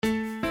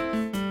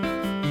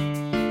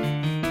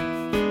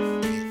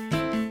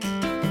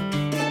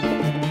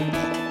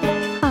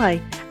Hi,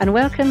 and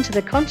welcome to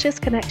the Conscious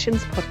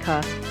Connections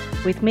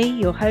podcast with me,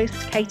 your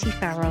host, Katie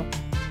Farrell,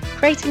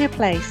 creating a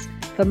place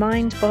for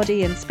mind,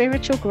 body and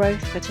spiritual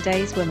growth for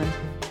today's woman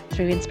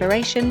through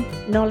inspiration,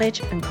 knowledge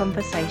and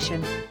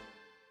conversation.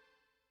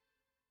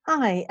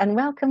 Hi, and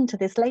welcome to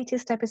this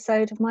latest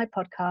episode of my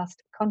podcast,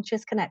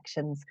 Conscious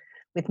Connections,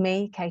 with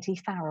me, Katie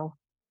Farrell.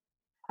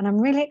 And I'm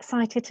really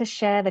excited to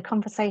share the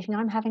conversation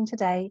I'm having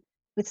today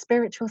with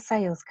spiritual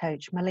sales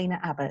coach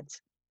Melina Abbott.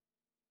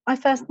 I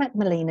first met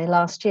Melina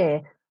last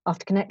year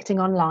after connecting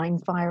online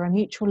via a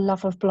mutual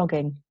love of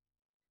blogging.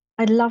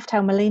 I loved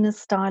how Melina's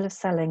style of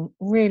selling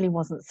really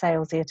wasn't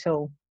salesy at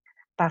all,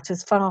 about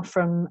as far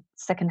from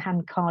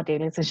second-hand car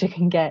dealers as you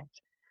can get.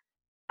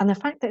 And the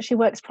fact that she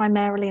works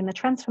primarily in the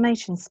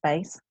transformation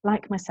space,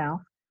 like myself,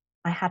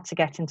 I had to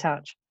get in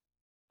touch.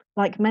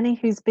 Like many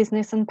whose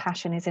business and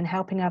passion is in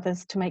helping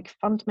others to make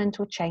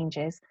fundamental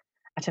changes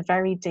at a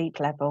very deep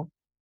level,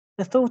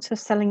 the thought of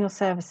selling your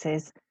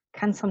services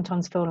can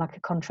sometimes feel like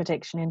a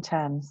contradiction in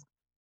terms.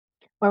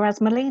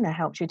 Whereas Melina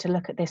helps you to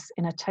look at this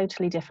in a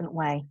totally different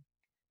way,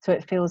 so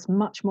it feels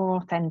much more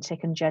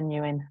authentic and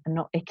genuine and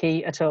not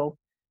icky at all.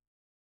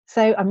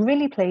 So I'm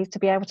really pleased to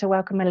be able to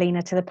welcome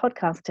Melina to the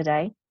podcast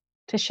today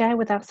to share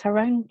with us her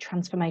own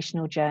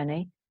transformational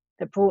journey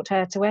that brought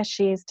her to where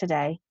she is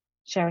today,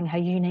 sharing her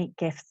unique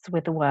gifts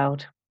with the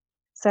world.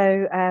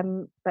 So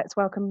let's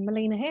welcome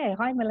Melina here.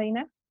 Hi,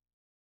 Melina.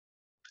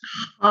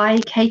 Hi,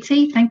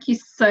 Katie. Thank you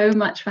so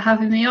much for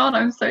having me on.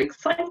 I'm so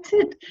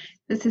excited.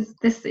 This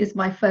is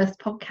my first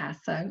podcast,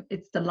 so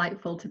it's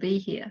delightful to be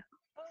here.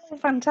 Oh,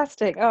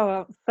 fantastic.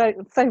 Oh,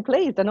 I'm so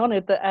pleased and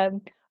honoured that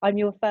I'm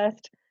your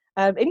first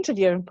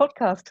interview and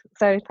podcast.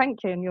 So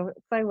thank you, and you're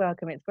so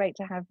welcome. It's great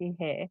to have you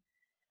here.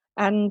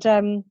 And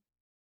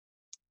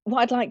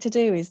what I'd like to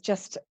do is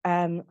just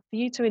for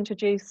you to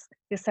introduce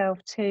yourself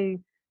to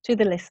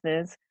the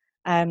listeners.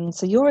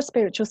 So you're a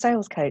spiritual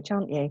sales coach,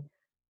 aren't you?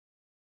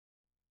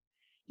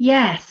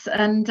 Yes,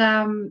 and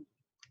I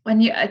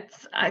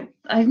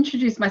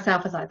introduce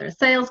myself as either a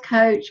sales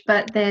coach,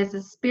 but there's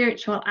a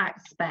spiritual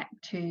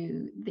aspect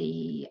to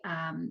the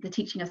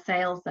teaching of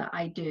sales that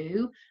I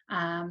do.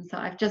 So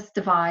I've just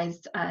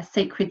devised a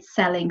sacred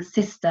selling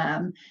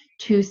system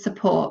to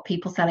support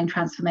people selling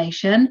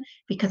transformation,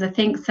 because I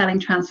think selling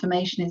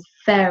transformation is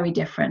very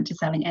different to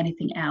selling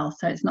anything else.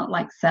 So it's not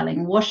like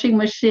selling washing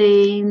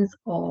machines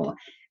or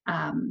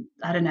I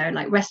don't know,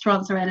 like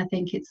restaurants or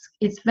anything.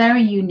 It's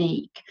very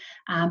unique,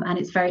 and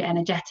it's very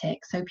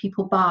energetic. So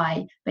people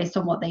buy based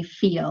on what they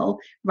feel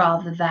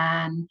rather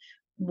than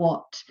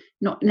not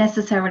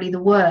necessarily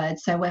the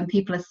words. So when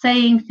people are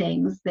saying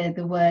things,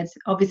 the words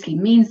obviously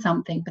mean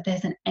something, but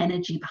there's an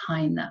energy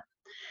behind them.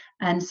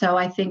 And so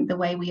I think the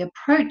way we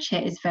approach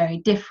it is very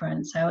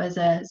different. So as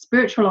a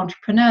spiritual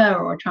entrepreneur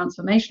or a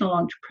transformational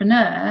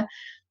entrepreneur,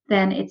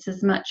 then it's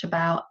as much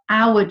about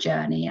our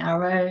journey,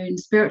 our own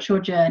spiritual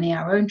journey,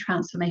 our own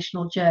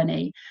transformational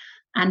journey,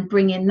 and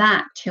bringing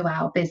that to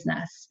our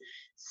business.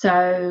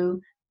 So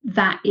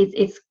that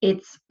is,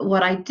 it's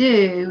what I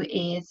do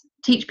is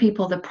teach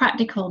people the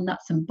practical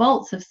nuts and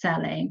bolts of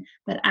selling,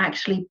 but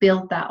actually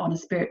build that on a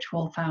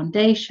spiritual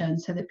foundation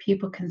so that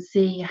people can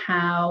see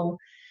how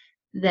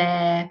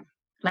their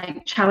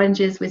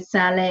challenges with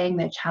selling,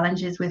 their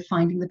challenges with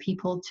finding the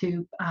people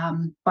to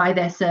buy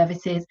their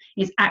services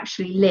is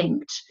actually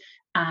linked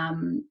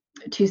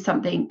to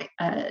something,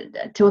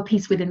 to a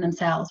piece within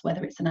themselves,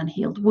 whether it's an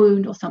unhealed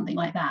wound or something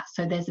like that.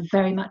 So there's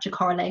very much a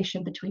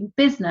correlation between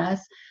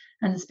business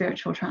and the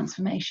spiritual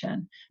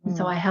transformation. And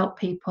so I help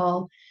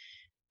people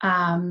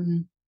have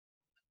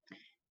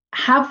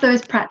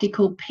those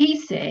practical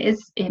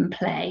pieces in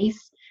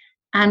place,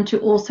 and to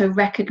also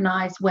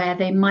recognize where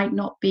they might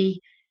not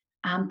be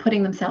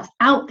putting themselves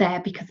out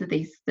there because of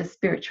the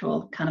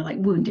spiritual kind of like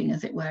wounding,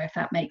 as it were, if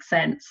that makes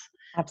sense.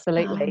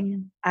 Absolutely.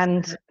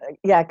 And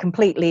yeah,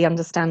 completely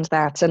understand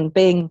that. And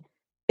being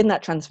in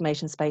that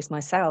transformation space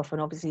myself,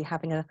 and obviously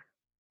having a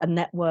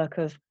network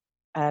of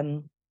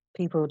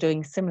people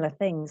doing similar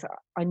things,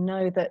 I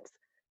know that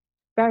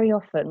very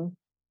often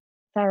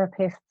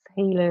therapists,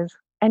 healers,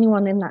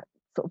 anyone in that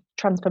sort of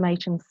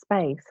transformation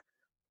space,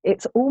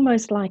 it's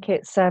almost like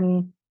it's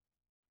a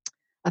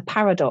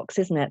paradox,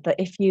 isn't it? That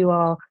if you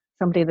are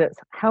somebody that's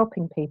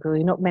helping people,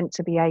 you're not meant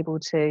to be able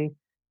to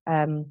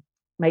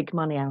make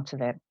money out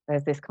of it.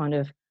 There's this kind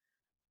of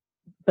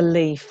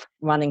belief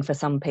running for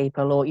some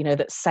people, or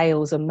that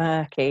sales are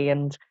murky,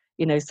 and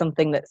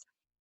something that's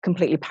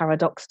completely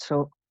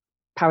paradoxical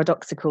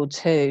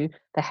to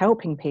the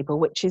helping people,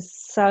 which is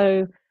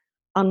so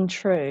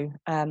untrue.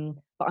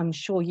 But I'm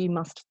sure you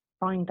must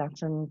find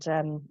that, and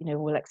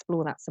we'll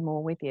explore that some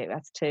more with you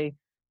as to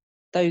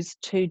those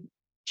two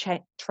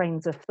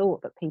trains of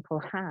thought that people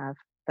have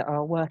that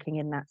are working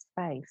in that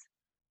space.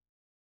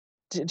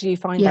 Do you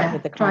find that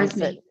with the clients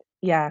that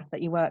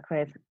you work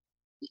with?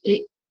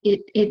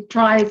 It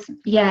drives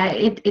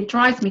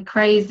me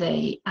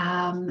crazy,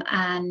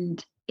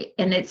 and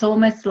it's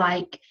almost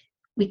like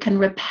we can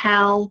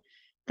repel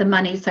the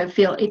money. So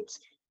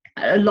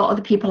a lot of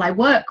the people I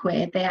work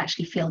with, they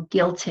actually feel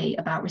guilty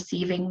about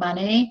receiving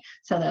money,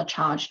 so they'll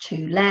charge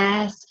too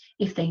less.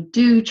 If they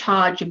do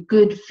charge a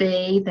good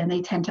fee, then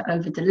they tend to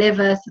over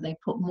deliver, so they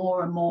put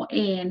more and more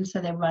in, so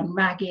they run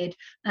ragged.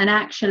 And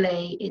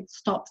actually it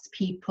stops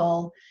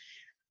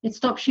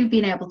you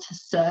being able to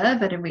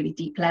serve at a really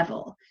deep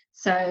level.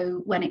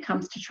 So when it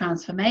comes to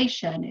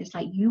transformation, it's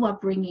like you are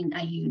bringing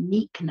a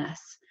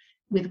uniqueness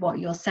with what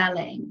you're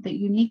selling that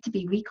you need to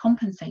be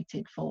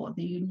recompensated for,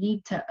 that you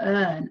need to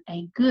earn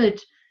a good,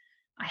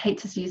 I hate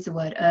to use the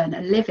word earn,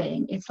 a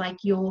living. It's like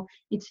you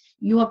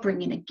are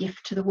bringing a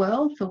gift to the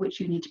world for which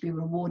you need to be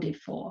rewarded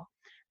for.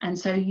 And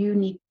so you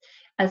need,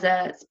 as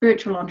a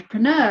spiritual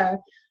entrepreneur,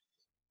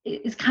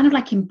 it's kind of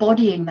like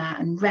embodying that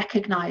and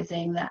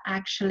recognizing that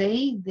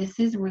actually this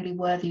is really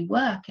worthy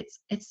work.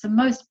 It's the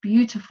most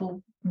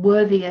beautiful,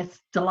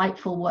 worthiest,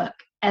 delightful work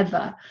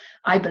ever,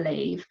 I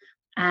believe.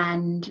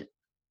 And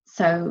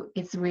so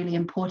it's really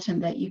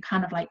important that you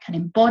kind of like can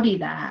embody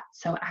that,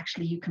 so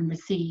actually you can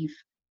receive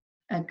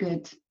a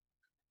good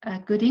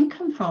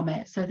income from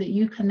it, so that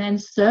you can then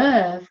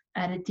serve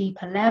at a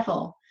deeper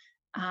level.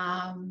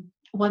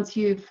 Once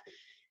you're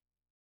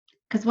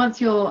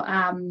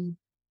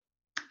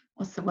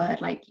what's the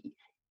word, like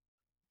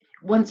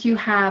once you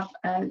have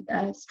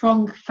a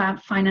strong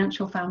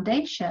financial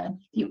foundation,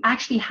 you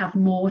actually have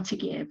more to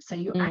give. So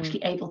you're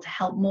actually able to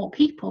help more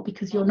people,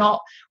 because you're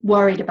not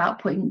worried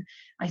about putting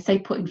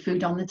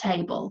food on the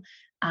table.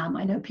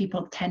 I know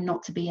people tend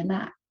not to be in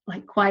that,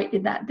 like quite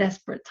in that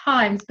desperate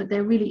times, but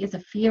there really is a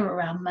fear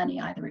around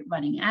money, either it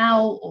running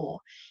out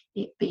or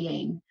it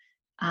being,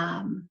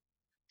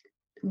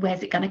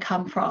 where's it going to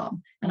come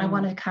from? And I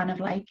want to kind of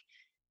like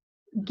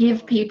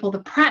give people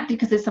the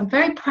because there's some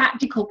very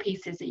practical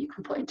pieces that you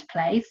can put into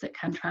place that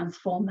can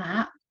transform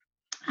that.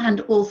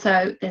 And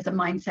also there's a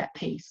mindset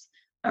piece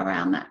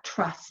around that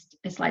trust.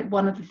 It's like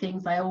one of the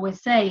things I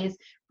always say is,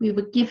 we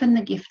were given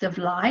the gift of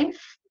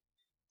life,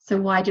 so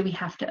why do we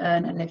have to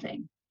earn a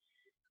living?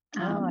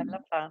 I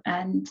love that.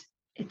 And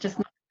it just,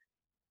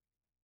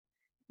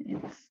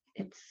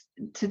 it's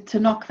to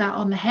knock that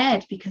on the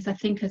head, because I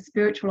think as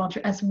spiritual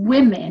entrepreneurs, as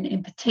women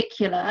in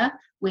particular,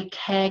 we're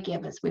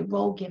caregivers, we're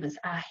role givers.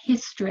 Our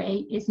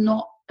history is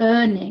not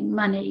earning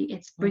money,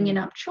 it's bringing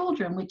up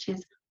children, which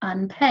is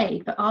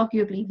unpaid, but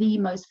arguably the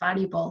most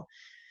valuable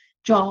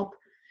job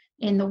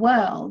in the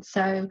world.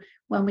 So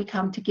when we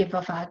come to give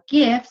of our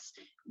gifts,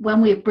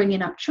 when we're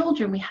bringing up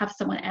children, we have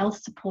someone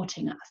else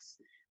supporting us.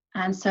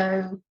 And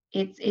so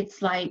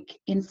it's like,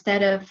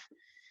 instead of,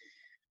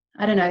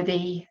 I don't know,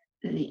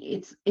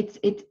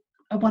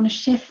 I want to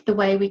shift the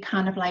way we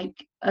kind of like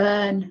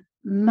earn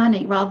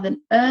money rather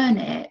than earn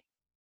it.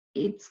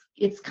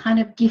 It's kind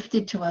of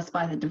gifted to us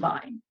by the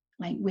divine,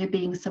 like we're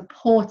being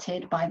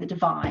supported by the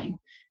divine.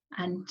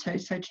 And so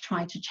to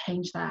try to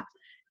change that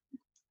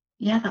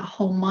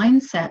whole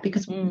mindset,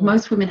 because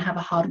most women have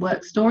a hard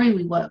work story.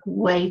 We work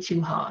way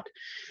too hard.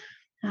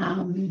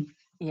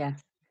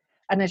 Yes.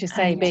 And as you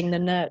say, being the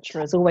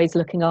nurturers, always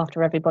looking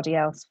after everybody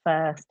else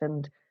first,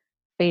 and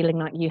feeling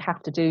like you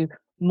have to do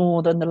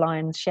more than the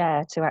lion's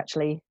share to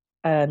actually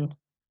earn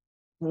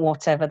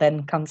whatever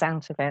then comes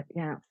out of it.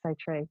 Yeah, so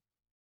true.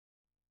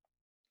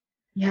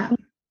 Yeah.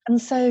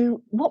 And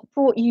so what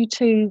brought you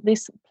to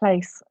this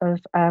place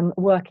of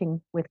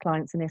working with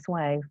clients in this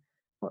way?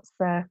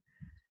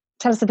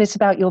 Tell us a bit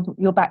about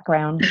your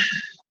background.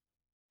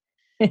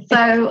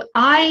 So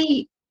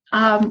I,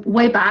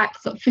 way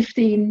back, sort of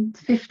 15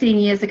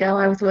 years ago,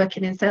 I was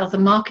working in sales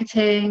and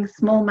marketing,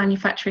 small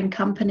manufacturing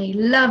company,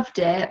 loved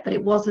it, but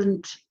it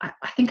wasn't,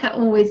 I think I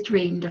always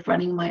dreamed of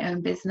running my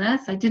own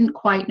business. I didn't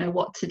quite know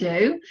what to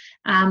do.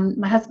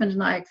 My husband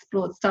and I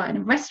explored starting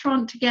a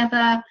restaurant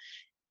together.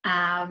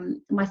 Our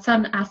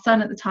son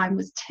at the time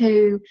was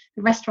 2.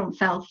 The restaurant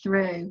fell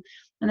through.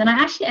 And then I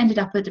actually ended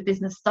up at a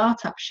business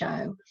startup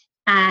show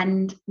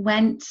and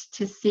went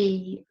to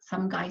see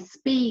some guy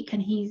speak,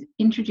 and he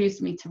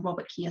introduced me to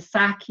Robert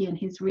Kiyosaki and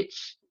his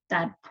Rich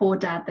Dad, Poor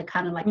Dad, the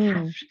kind of like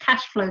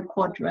cash flow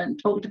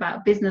quadrant, talked about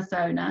a business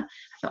owner.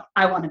 So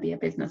I want to be a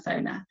business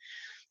owner.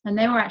 And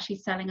they were actually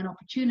selling an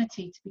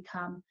opportunity to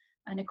become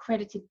an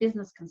accredited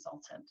business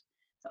consultant.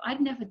 So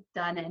I'd never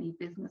done any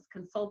business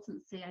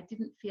consultancy. I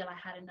didn't feel I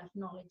had enough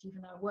knowledge,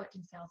 even though I worked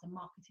in sales and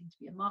marketing, to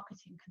be a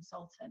marketing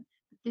consultant.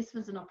 But this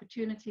was an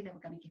opportunity. They were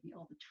going to give me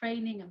all the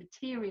training and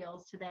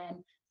materials to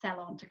then sell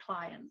on to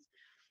clients.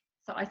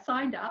 So I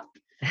signed up.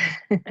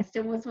 I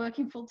still was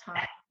working full time.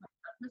 My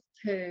son was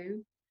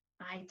 2.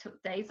 I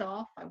took days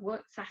off. I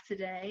worked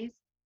Saturdays.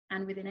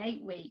 And within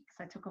 8 weeks,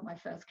 I took on my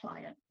first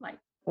client. Like,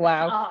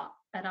 wow.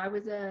 And I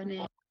was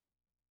earning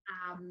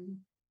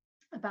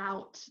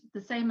about the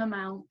same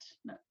amount.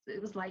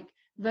 It was like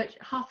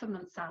half a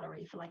month's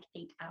salary for like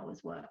 8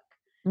 hours work.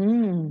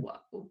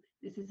 Whoa,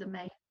 this is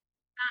amazing.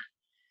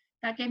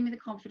 That gave me the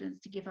confidence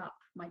to give up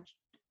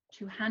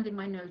to hand in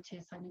my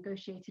notice. I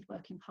negotiated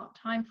working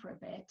part-time for a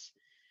bit.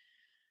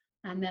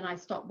 And then I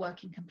stopped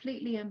working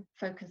completely and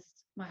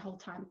focused my whole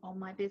time on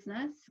my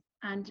business.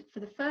 And for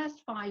the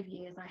first 5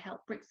 years, I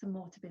helped bricks and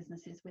mortar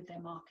businesses with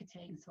their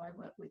marketing. So I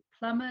worked with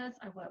plumbers,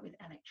 I worked with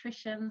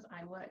electricians,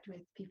 I worked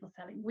with people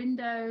selling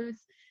windows,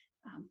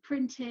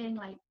 printing,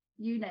 like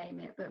you name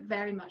it, but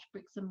very much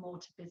bricks and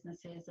mortar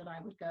businesses that I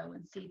would go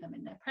and see them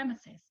in their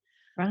premises.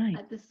 Right.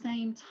 At the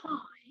same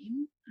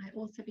time, I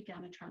also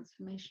began a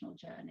transformational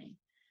journey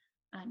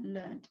and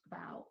learned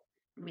about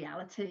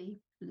reality,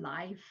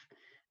 life,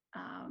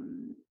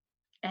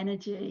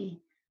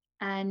 energy,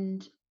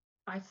 and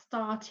I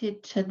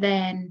started to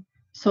then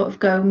sort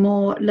of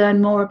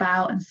learn more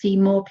about and see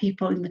more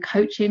people in the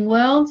coaching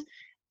world,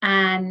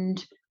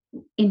 and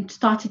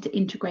started to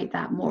integrate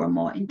that more and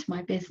more into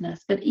my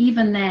business. But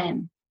even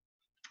then,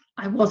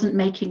 I wasn't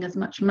making as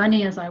much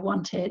money as I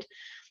wanted,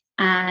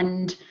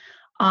 and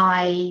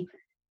I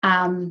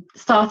I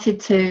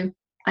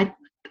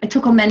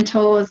took on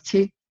mentors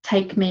to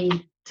take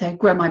me to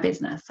grow my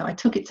business. So I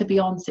took it to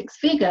beyond 6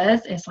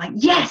 figures. It's like,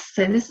 yes,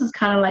 so this is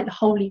kind of like the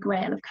holy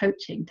grail of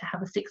coaching, to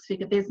have a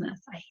 6-figure business.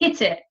 I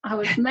hit it. I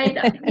was made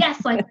up.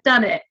 Yes, I've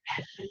done it.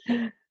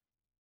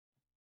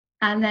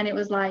 And then it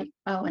was like,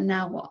 oh, and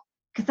now what?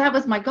 Because that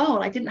was my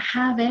goal. I didn't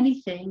have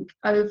anything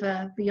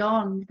over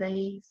beyond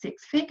the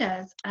 6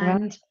 figures.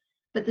 And Right.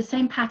 but the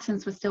same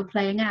patterns were still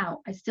playing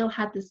out. I still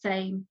had the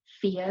same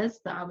fears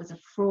that I was a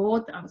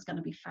fraud, that I was going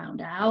to be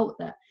found out,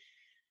 that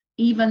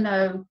even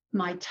though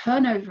my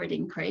turnover had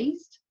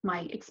increased,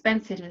 my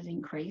expenses had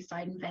increased,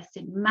 I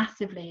invested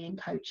massively in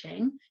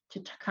coaching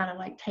to kind of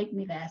like take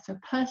me there. So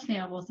personally,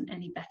 I wasn't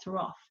any better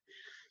off.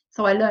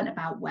 So I learned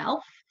about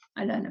wealth,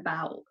 I learned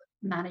about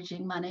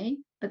managing money,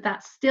 but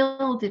that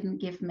still didn't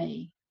give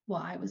me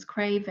what I was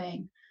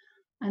craving.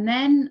 And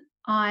then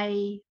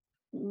I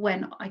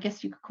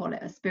guess you could call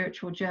it a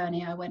spiritual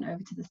journey. I went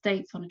over to the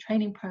States on a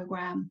training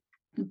program.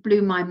 It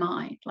blew my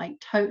mind, like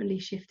totally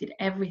shifted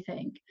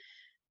everything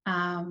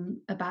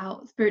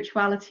about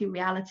spirituality,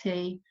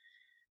 reality.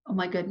 Oh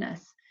my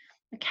goodness.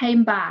 I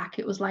came back.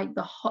 It was like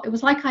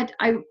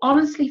I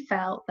honestly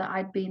felt that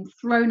I'd been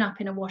thrown up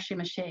in a washing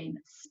machine,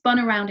 spun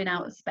around in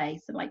outer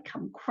space, and like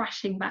come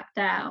crashing back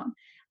down.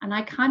 And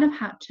I kind of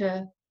had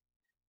to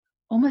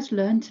almost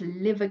learn to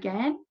live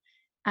again.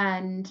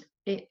 And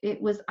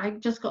I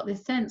just got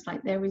this sense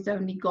like there is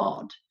only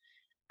God,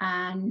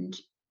 and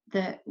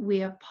that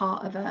we are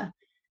part of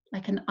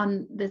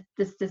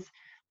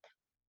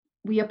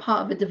we are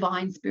part of a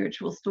divine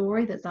spiritual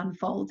story that's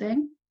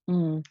unfolding.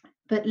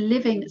 But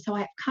living, so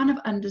I kind of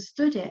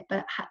understood it,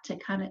 but had to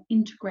kind of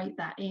integrate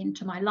that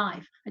into my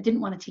life. I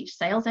didn't want to teach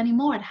sales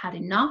anymore. I'd had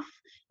enough.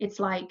 It's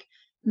like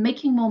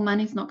making more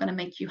money is not going to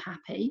make you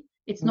happy.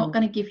 It's not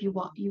going to give you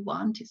what you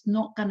want. It's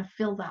not going to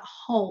fill that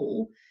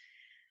hole.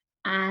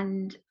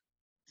 And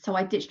so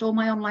I ditched all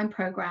my online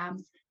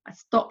programs. I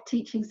stopped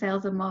teaching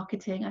sales and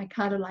marketing. I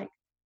kind of like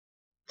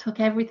took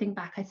everything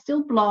back. I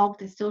still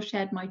blogged, I still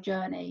shared my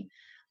journey.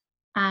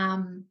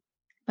 But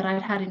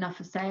I'd had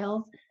enough of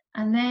sales.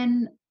 And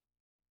then,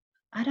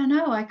 I don't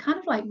know, I kind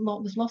of like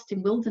was lost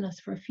in wilderness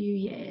for a few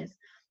years.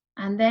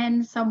 And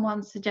then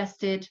someone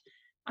suggested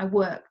I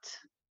worked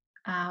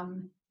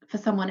for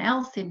someone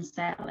else in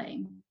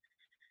selling.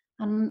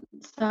 And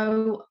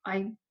so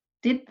I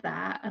did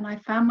that, and I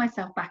found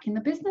myself back in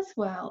the business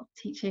world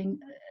teaching,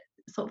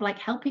 sort of like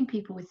helping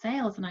people with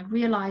sales. And I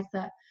realized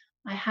that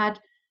I had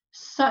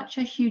such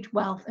a huge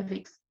wealth of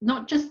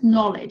not just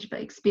knowledge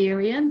but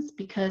experience,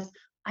 because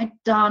I'd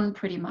done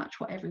pretty much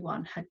what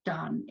everyone had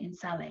done in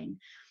selling.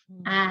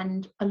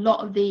 And a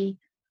lot of the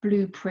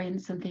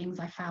blueprints and things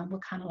I found were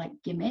kind of like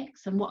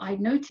gimmicks. And what I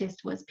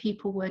noticed was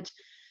people would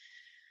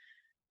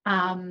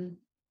I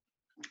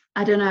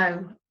don't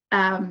know,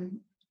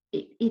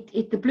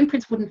 the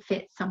blueprints wouldn't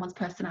fit someone's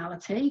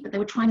personality, but they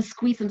were trying to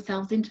squeeze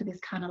themselves into this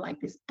kind of like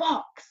this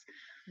box.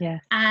 Yeah.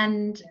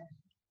 And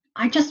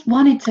I just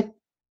wanted to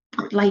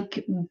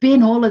like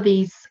bin all of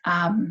these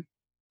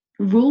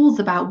rules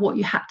about what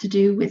you had to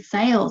do with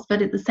sales,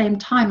 but at the same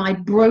time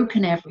I'd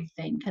broken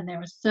everything. And there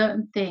are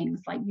certain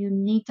things like you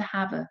need to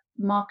have a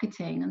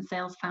marketing and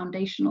sales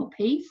foundational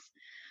piece.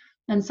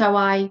 And so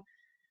I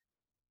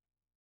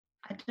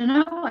don't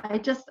know,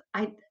 I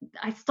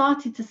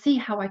started to see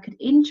how I could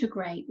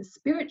integrate the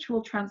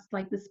spiritual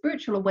the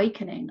spiritual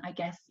awakening, I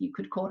guess you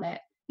could call it,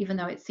 even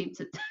though it seemed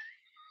to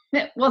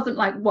it wasn't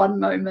like one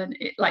moment,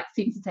 it like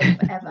seemed to take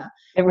forever.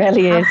 It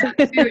really is.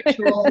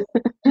 spiritual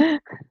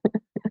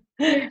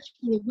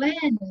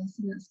awareness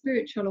and the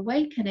spiritual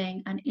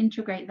awakening, and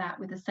integrate that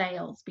with the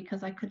sales,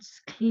 because I could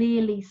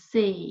clearly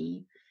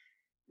see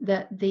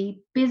that the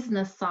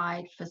business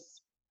side for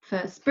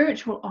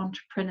spiritual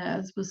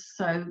entrepreneurs was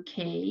so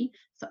key.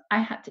 So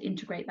I had to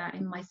integrate that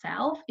in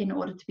myself in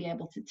order to be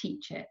able to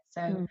teach it.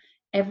 So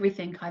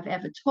everything I've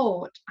ever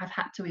taught, I've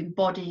had to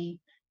embody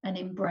and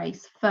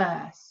embrace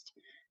first,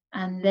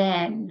 and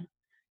then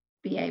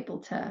be able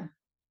to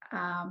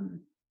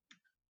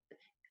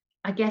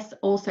I guess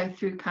also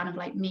through kind of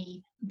like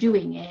me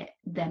doing it,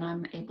 then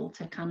I'm able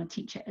to kind of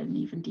teach it at an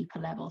even deeper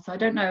level. So I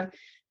don't know,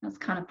 that's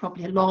kind of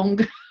probably a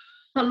longer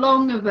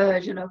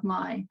version of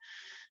my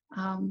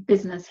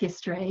business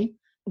history.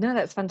 No,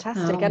 that's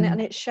fantastic.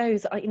 And it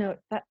shows,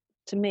 that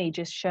to me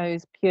just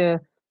shows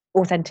pure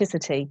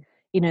authenticity.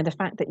 The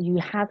fact that you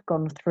have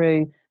gone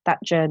through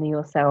that journey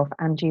yourself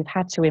and you've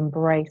had to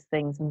embrace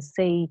things and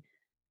see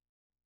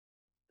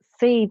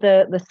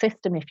the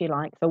system, if you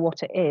like, for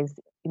what it is,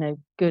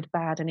 good,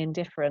 bad, and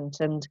indifferent,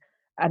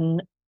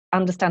 and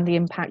understand the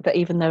impact that,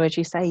 even though, as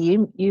you say,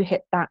 you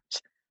hit that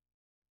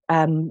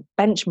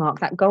benchmark,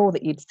 that goal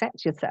that you'd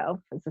set yourself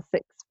as a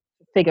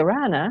six-figure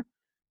earner,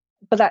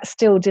 but that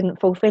still didn't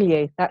fulfill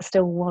you. That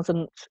still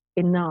wasn't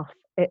enough.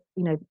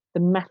 The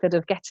method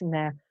of getting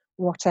there,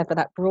 whatever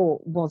that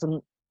brought,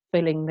 wasn't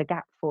filling the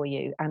gap for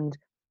you, and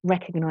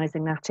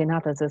recognizing that in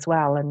others as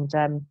well. And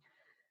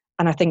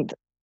I think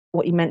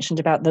what you mentioned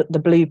about the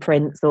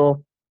blueprints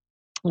or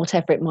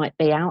whatever it might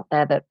be out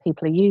there that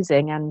people are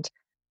using, and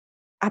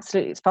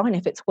absolutely, it's fine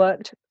if it's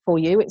worked for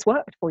you, it's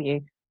worked for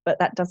you, but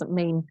that doesn't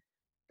mean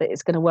that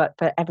it's going to work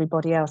for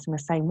everybody else in the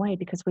same way,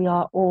 because we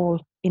are all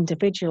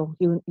individual,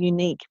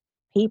 unique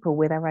people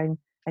with our own,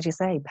 as you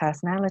say,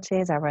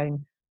 personalities, our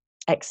own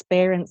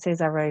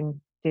experiences, our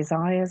own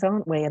desires,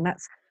 aren't we? And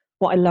that's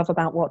what I love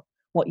about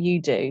what you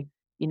do,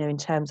 in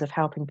terms of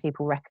helping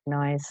people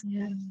recognize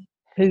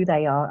who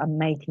they are and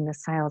making the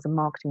sales and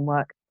marketing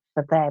work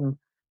for them,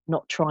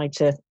 not try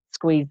to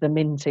squeeze them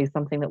into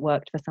something that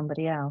worked for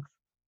somebody else.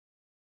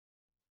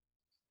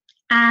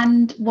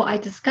 And what I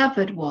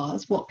discovered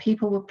was what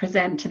people would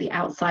present to the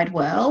outside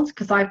world,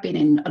 because I've been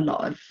in a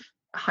lot of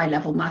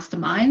high-level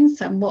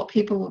masterminds, and what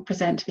people would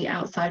present to the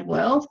outside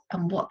world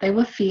and what they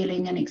were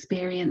feeling and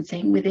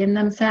experiencing within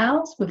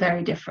themselves were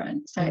very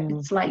different. So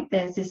it's like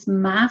there's this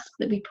mask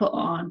that we put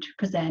on to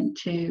present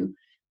to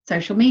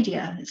social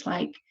media. It's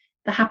like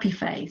the happy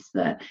face,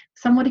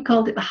 somebody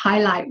called it the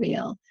highlight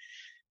reel.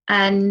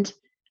 And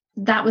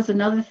that was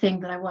another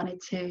thing that I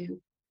wanted to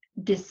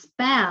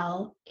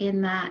dispel,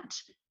 in that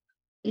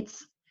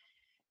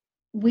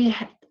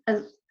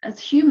as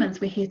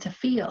humans, we're here to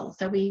feel.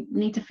 So we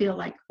need to feel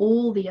like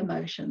all the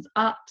emotions,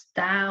 ups,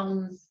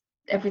 downs,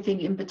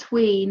 everything in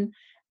between,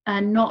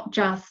 and not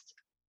just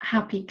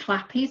happy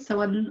clappy.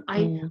 So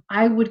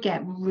I would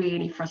get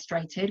really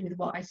frustrated with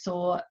what I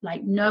saw,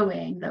 like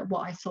knowing that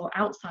what I saw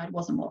outside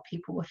wasn't what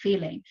people were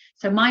feeling.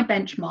 So my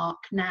benchmark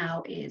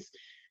now is,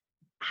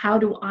 how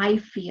do I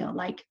feel?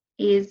 Like,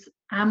 is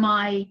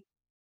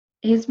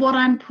what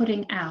I'm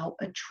putting out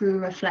a true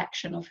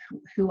reflection of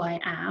who I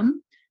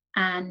am?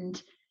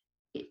 And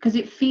because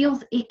it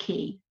feels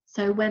icky.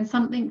 So when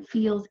something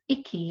feels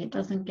icky, it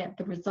doesn't get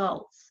the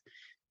results.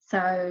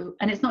 So,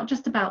 and it's not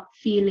just about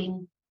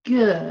feeling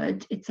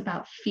good, it's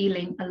about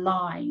feeling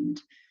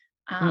aligned.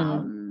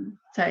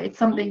 So it's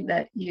something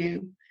that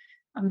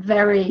I'm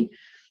very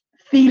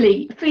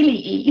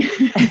feely-y.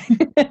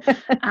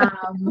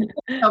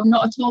 I'm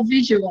not at all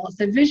visual,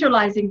 so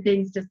visualizing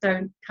things just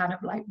don't kind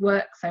of like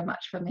work so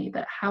much for me.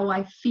 But how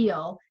I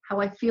feel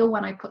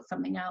when I put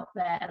something out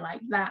there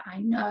like that, I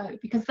know,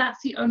 because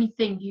that's the only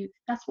thing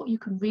that's what you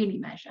can really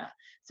measure.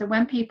 So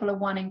when people are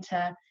wanting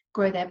to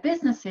grow their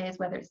businesses,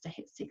 whether it's to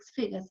hit six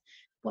figures,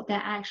 what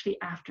they're actually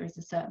after is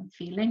a certain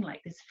feeling,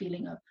 like this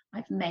feeling of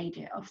I've made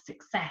it, of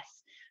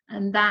success.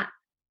 And that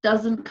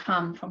doesn't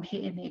come from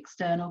hitting the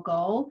external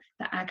goal,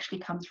 that actually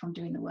comes from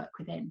doing the work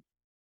within.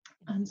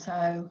 And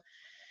so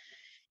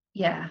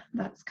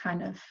that's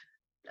kind of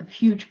a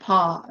huge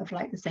part of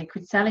like the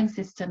sacred selling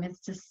system, is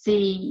to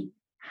see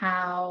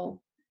how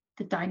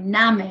the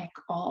dynamic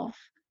of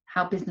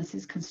how business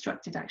is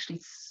constructed actually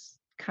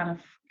kind of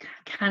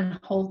can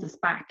hold us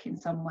back in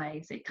some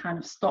ways. It kind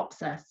of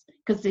stops us,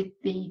 because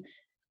the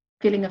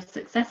feeling of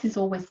success is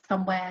always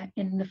somewhere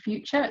in the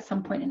future, at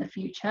some point in the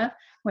future,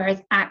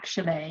 whereas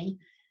actually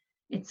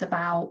it's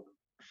about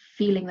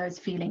feeling those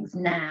feelings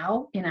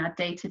now in our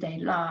day-to-day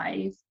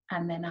lives,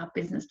 and then our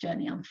business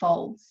journey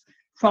unfolds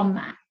from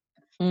that.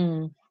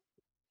 And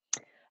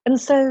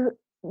so,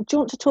 do you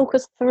want to talk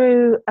us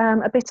through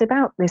a bit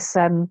about this,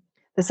 the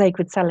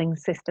sacred selling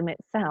system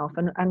itself,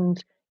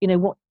 and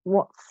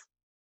what's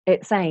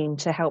its aim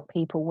to help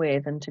people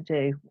with, and to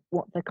do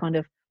what the kind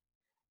of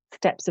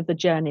steps of the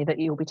journey that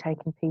you'll be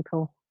taking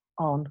people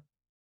on?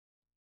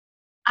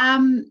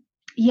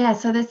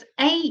 So there's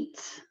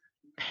 8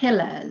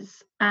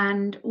 pillars,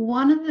 and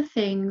one of the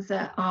things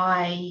that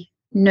I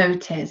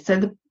noticed,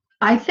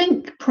 I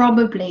think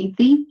probably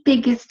the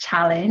biggest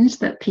challenge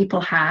that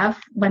people have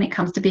when it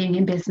comes to being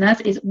in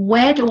business is,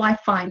 where do I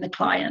find the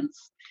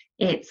clients?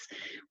 It's,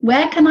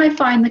 where can I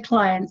find the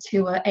clients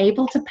who are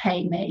able to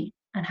pay me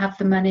and have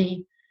the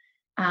money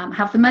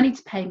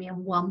to pay me and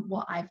want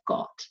what I've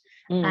got?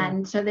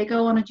 And so they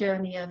go on a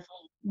journey of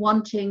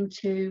wanting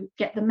to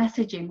get the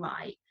messaging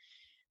right,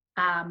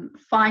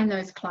 find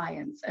those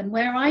clients. And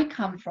where I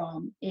come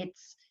from,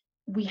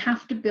 we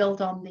have to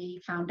build on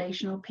the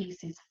foundational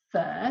pieces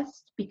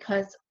first,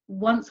 because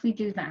once we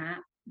do that,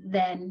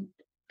 then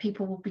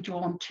people will be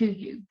drawn to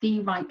you. The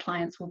right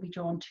clients will be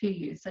drawn to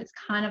you. So it's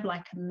kind of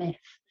like a myth.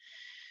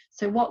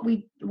 So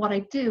what I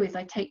do is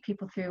I take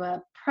people through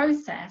a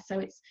process.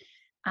 So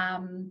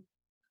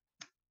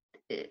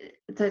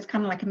so it's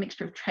kind of like a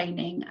mixture of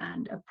training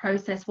and a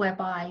process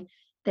whereby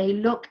they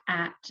look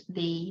at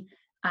the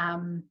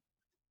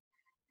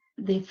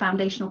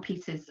foundational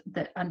pieces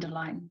that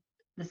underline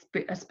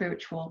a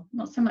spiritual,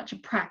 not so much a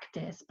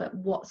practice, but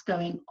what's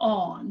going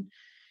on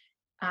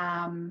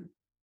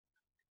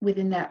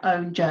within their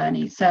own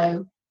journey.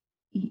 So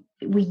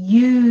we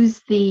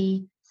use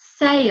the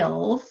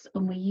sales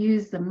and we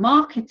use the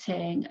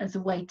marketing as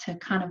a way to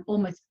kind of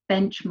almost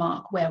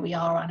benchmark where we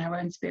are on our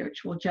own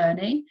spiritual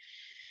journey,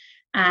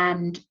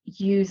 and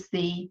use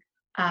the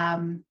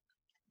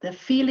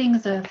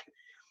feelings of,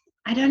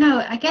 I don't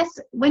know, I guess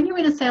when you're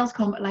in a sales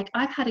like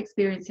I've had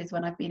experiences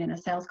when I've been in a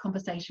sales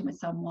conversation with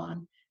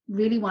someone,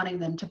 really wanting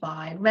them to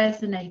buy,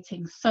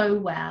 resonating so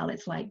well,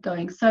 it's like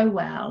going so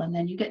well, and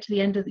then you get to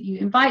the end of you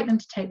invite them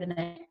to take the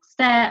next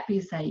step,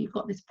 you say you've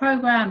got this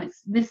program,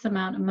 it's this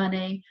amount of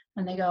money,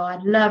 and they go,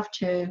 I'd love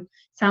to,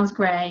 sounds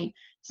great,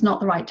 it's not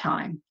the right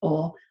time,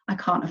 or I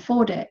can't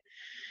afford it.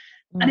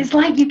 And it's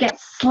like you get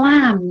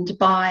slammed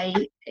by,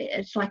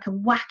 it's like a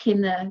whack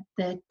in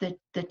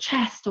the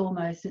chest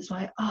almost. It's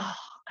like, oh,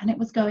 and it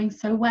was going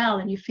so well,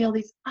 and you feel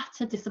this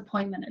utter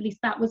disappointment. At least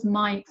that was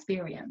my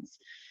experience.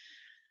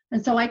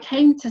 And so I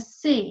came to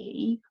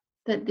see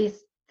that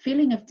this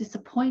feeling of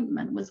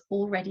disappointment was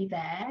already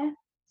there.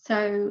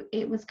 So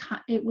it was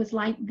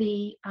like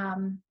the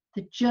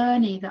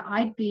journey that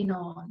I'd been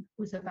on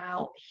was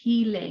about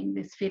healing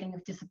this feeling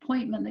of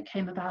disappointment that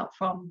came about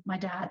from my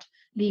dad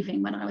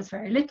leaving when I was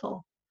very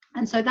little.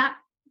 And so that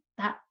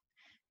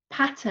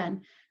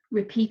pattern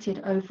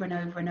repeated over and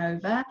over and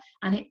over,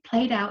 and it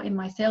played out in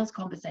my sales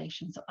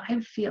conversations. So I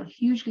would feel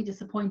hugely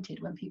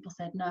disappointed when people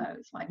said no.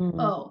 It's like,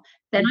 oh,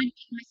 then I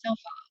beat myself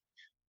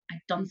up.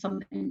 I've done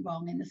something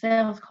wrong in the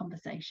sales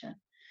conversation.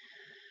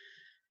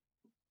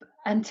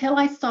 Until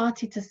I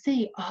started to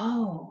see,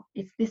 oh,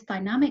 it's this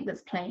dynamic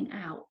that's playing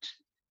out.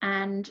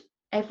 And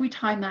every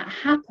time that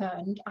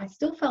happened, I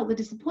still felt the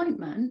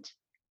disappointment,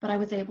 but I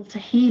was able to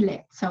heal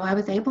it. So I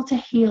was able to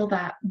heal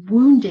that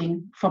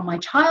wounding from my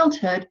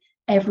childhood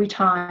every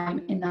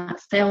time in that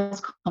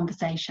sales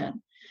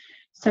conversation.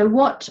 So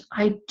what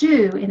I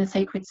do in a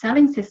sacred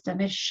selling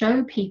system is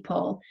show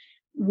people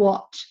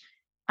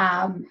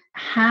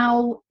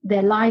how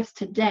their lives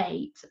to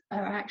date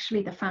are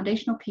actually, the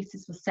foundational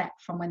pieces were set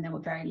from when they were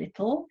very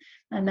little,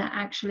 and that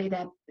actually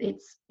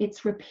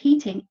it's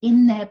repeating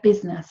in their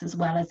business as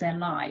well as their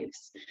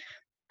lives.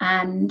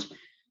 And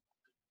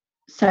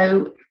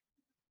so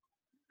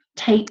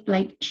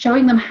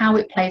showing them how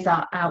it plays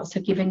out,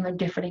 so giving them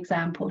different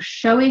examples,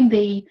 showing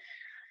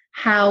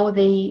how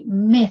the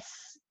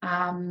myths,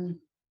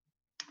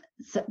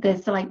 so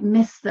there's like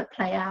myths that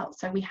play out.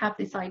 So we have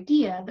this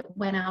idea that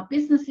when our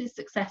business is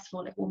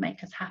successful, it will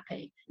make us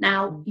happy.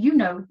 Now, you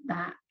know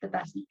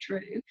that's not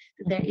true,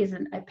 that there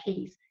isn't a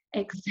piece,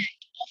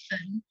 except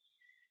often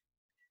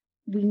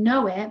we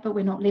know it, but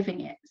we're not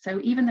living it. So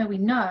even though we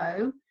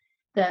know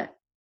that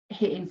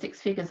hitting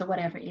six figures or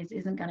whatever it is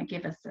isn't going to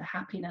give us the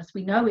happiness,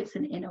 we know it's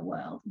an inner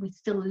world, we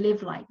still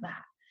live like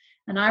that.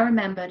 And I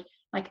remembered,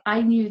 like,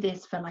 I knew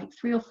this for like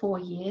 3 or 4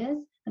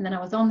 years, and then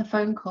I was on the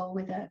phone call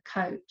with a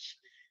coach,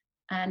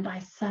 and I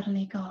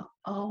suddenly got,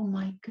 oh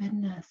my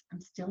goodness, I'm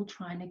still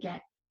trying to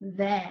get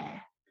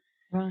there.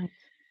 Right.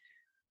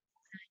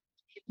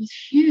 It was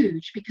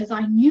huge because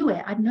I knew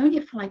it. I'd known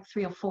it for like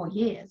 3 or 4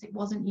 years. It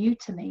wasn't new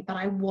to me, but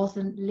I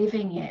wasn't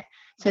living it.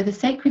 So the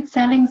sacred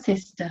selling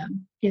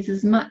system is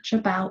as much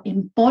about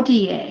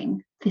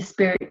embodying the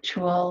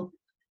spiritual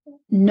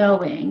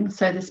knowing.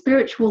 So the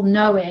spiritual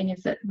knowing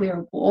is that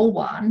we're all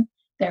one.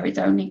 There is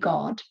only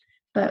God.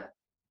 But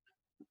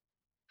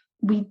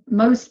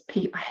most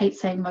people, I hate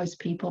saying most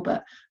people,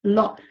 but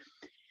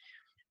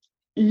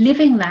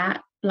living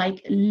that,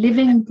 like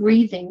living,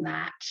 breathing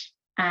that,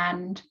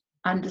 and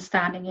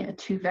understanding it are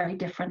two very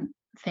different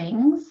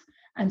things.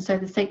 And so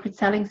the sacred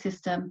selling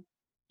system,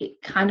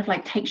 it kind of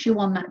like takes you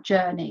on that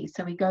journey.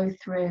 So we go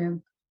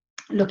through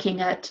looking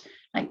at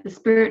like the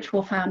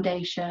spiritual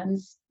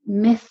foundations,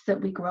 myths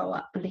that we grow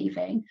up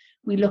believing.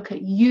 We look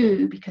at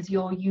you, because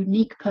your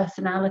unique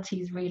personality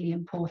is really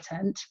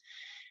important,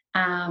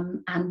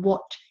 and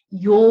what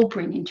you're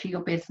bringing to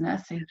your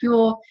business. So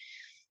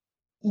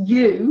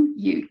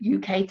you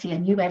Katie,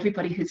 and you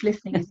everybody who's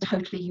listening is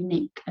totally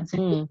unique, and so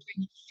you're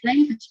bringing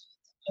flavor to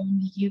it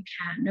only you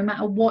can, no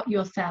matter what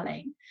you're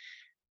selling.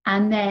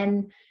 And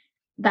then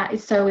that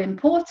is so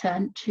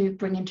important to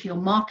bring into your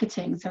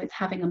marketing. So it's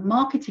having a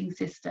marketing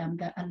system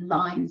that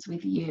aligns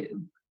with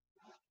you.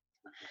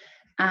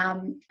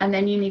 And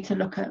then you need to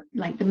look at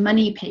like the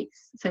money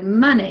piece. So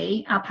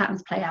money, our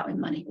patterns play out in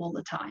money all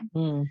the time.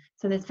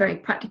 So there's very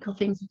practical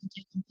things you can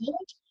take on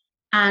board,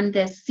 and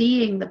they're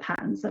seeing the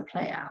patterns that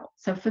play out.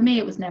 So for me,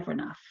 it was never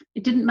enough.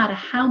 It didn't matter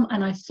how,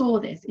 and I saw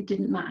this, it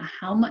didn't matter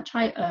how much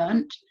I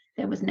earned,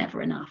 there was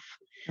never enough.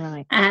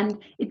 Right.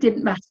 And it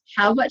didn't matter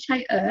how much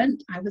I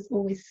earned, I was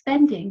always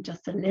spending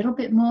just a little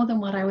bit more than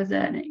what I was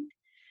earning,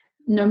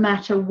 no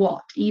matter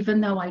what.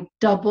 Even though I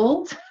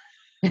doubled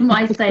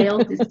my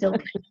sales, is still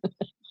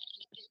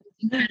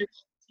incredible.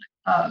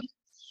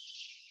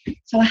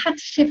 So I had to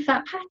shift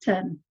that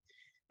pattern.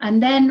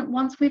 And then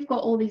once we've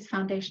got all these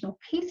foundational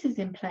pieces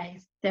in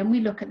place, then we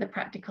look at the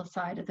practical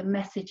side of the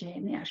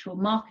messaging, the actual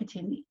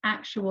marketing, the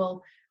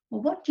actual,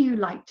 well, what do you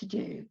like to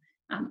do?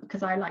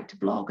 Because I like to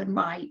blog and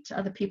write,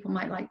 other people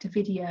might like to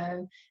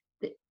video.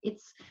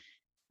 It's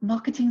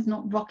marketing's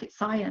not rocket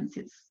science.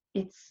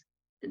 It's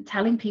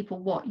telling people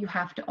what you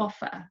have to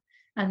offer.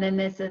 And then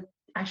it's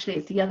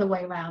the other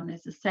way around.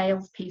 There's a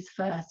sales piece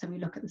first. So we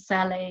look at the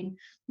selling,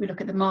 we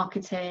look at the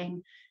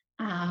marketing.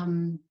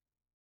 And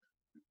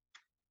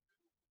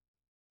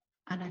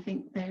I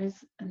think I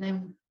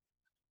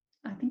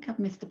think I've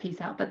missed a piece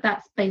out, but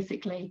that's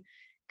basically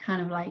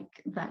kind of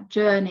like that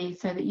journey,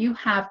 so that you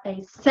have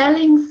a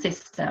selling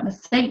system, a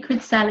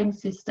sacred selling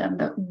system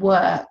that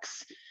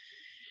works,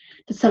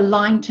 that's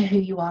aligned to who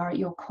you are at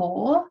your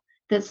core,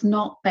 that's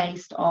not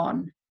based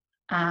on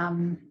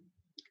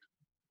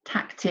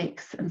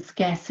tactics and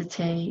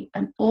scarcity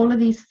and all of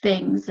these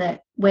things that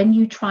when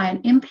you try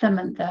and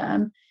implement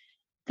them,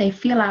 they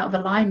feel out of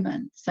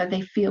alignment. So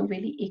they feel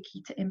really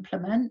icky to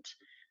implement.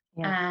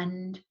 Yeah.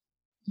 And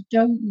you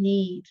don't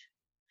need,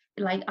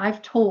 like,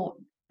 I've taught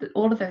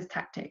all of those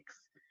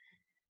tactics,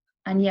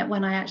 and yet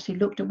when I actually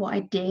looked at what I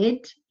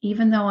did,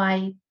 even though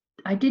I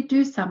did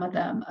do some of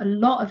them, a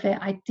lot of it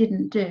I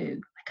didn't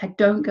do. Like, I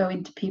don't go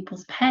into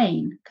people's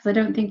pain because I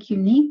don't think you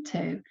need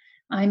to.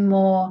 I'm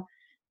more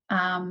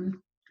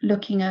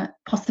looking at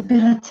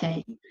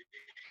possibility.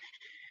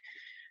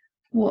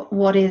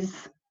 What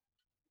is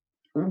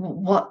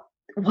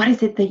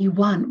it that you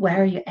want?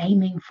 Where are you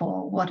aiming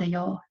for? What are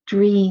your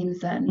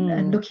dreams?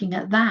 And looking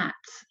at that.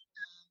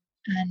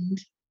 And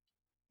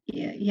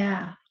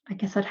yeah, I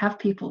guess I'd have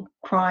people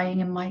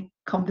crying in my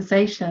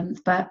conversations,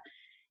 but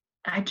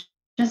I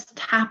just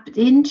tapped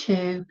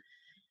into,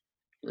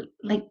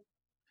 like,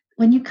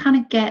 when you kind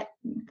of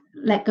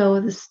let go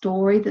of the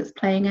story that's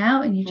playing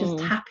out and you just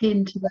tap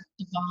into the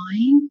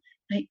divine,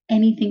 like,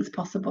 anything's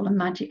possible and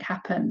magic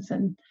happens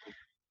and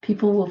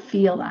people will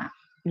feel that.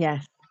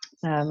 Yes.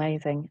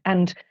 Amazing.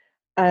 And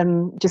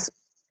just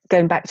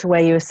going back to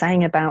where you were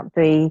saying about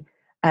the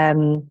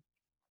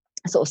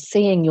sort of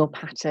seeing your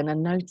pattern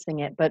and noticing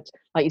it, but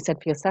like you said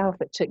for yourself,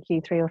 it took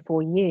you 3 or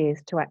 4 years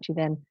to actually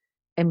then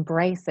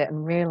embrace it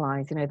and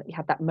realize, you know, that you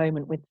had that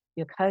moment with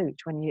your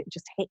coach when it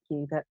just hit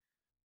you that,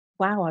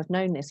 wow, I've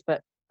known this, but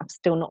I've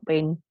still not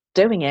been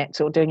doing it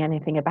or doing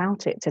anything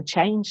about it to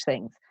change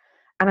things.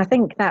 And I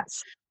think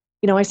that's,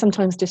 you know, I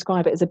sometimes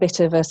describe it as a bit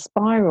of a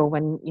spiral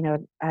when, you know,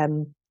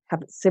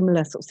 have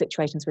similar sort of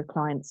situations with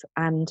clients,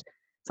 and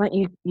it's like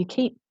you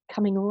keep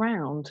coming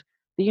around.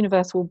 The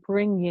universe will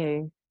bring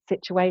you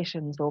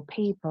situations or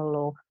people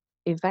or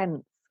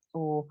events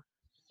or,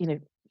 you know,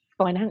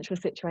 financial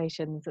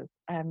situations that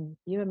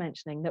you were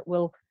mentioning that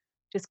will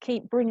just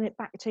keep bringing it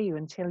back to you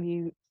until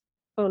you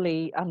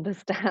fully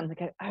understand.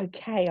 Go,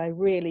 okay, I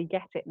really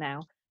get it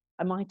now.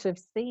 I might have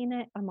seen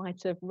it, I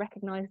might have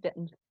recognized it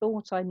and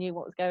thought I knew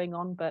what was going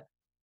on, but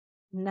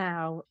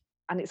now,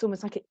 and it's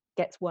almost like it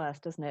gets worse,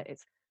 doesn't it?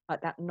 It's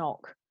like that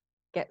knock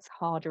gets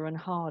harder and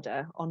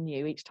harder on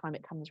you each time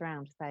it comes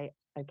around to say,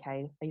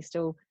 okay, are you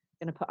still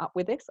going to put up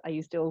with this? Are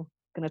you still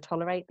going to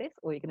tolerate this?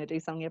 Or are you going to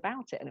do something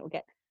about it? And it will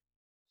get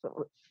sort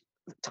of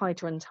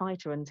tighter and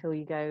tighter until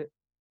you go,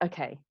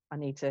 okay, I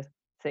need to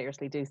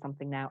seriously do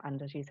something now. And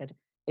as you said,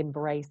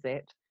 embrace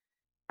it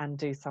and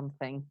do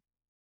something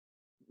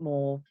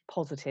more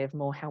positive,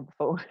 more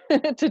helpful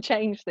to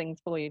change things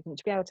for you, and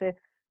to be able to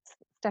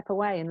step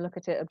away and look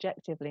at it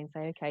objectively and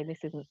say, okay, this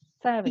isn't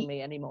serving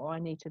me anymore. I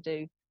need to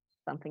do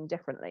something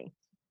differently.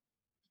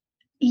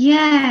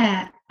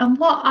 Yeah. And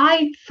what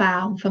I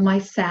found for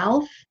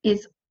myself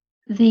is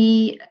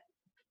the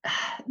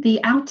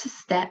outer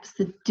steps,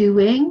 the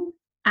doing,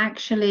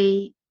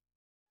 actually,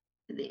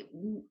 it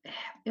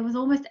was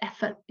almost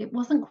effort. It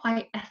wasn't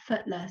quite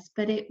effortless,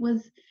 but it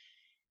was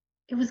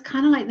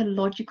kind of like the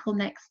logical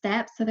next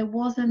step. So there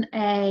wasn't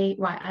right,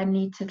 I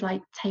need to,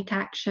 like, take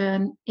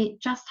action. It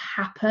just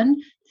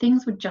happened.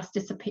 Things would just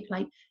disappear.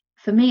 Like,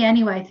 for me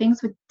anyway,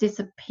 things would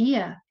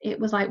disappear. It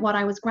was like what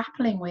I was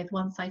grappling with,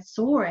 once I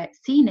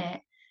seen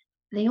it,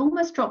 they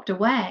almost dropped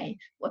away.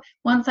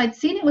 Once I'd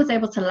seen it, was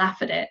able to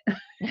laugh at it.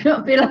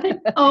 I'd be like,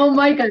 oh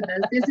my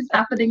goodness, this is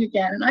happening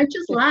again. And I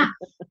just laugh.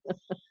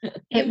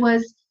 It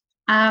was,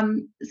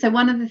 so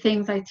one of the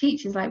things I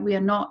teach is, like, we are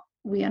not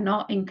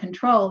in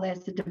control.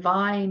 There's a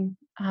divine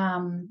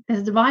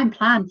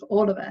plan for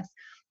all of us.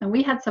 And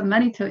we had some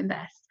money to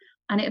invest,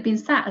 and it had been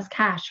sat as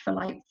cash for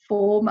like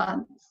 4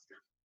 months.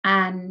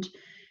 And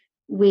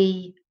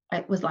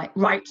it was like,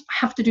 right, I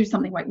have to do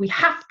something, right? We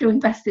have to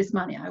invest this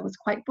money. I was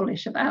quite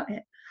bullish about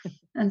it.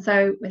 And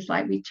so it was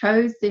like, we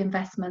chose the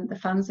investment, the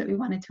funds that we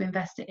wanted to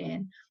invest it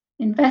in,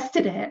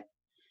 invested it.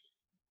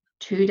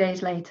 2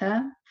 days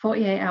later,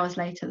 48 hours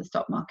later, the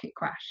stock market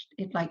crashed.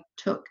 It, like,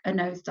 took a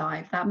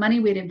nosedive. That money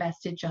we'd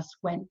invested just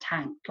went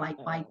tanked,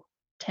 like, by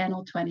 10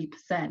 or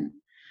 20%.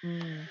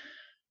 And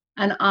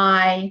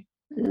I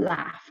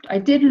laughed. I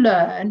did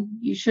learn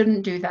you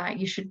shouldn't do that.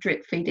 You should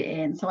drip feed it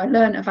in. So I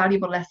learned a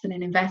valuable lesson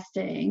in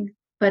investing,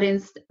 but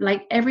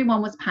like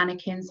everyone was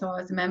panicking. So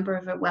I was a member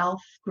of a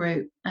wealth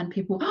group, and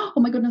people, oh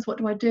my goodness, what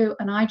do I do?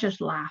 And I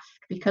just laughed,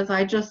 because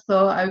I just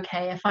thought,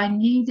 okay, if I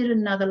needed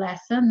another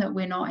lesson that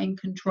we're not in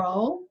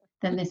control,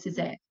 then this is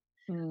it.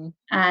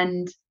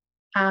 And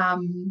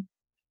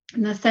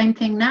the same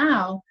thing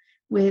now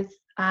with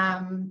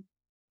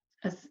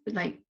as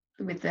like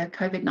with the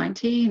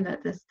COVID-19,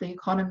 that the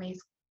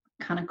economy's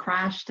kind of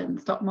crashed and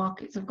stock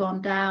markets have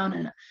gone down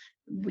and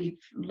we've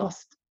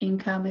lost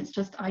income. It's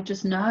just, I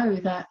just know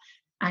that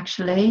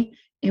actually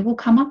it will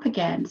come up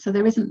again. So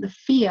there isn't the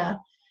fear.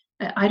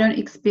 I don't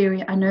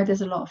experience, I know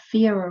there's a lot of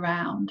fear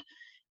around.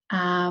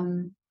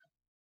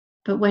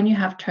 But when you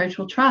have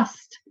total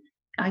trust,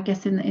 I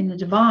guess in the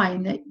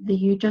divine, that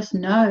you just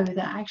know that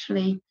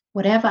actually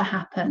whatever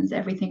happens,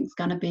 everything's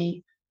going to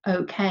be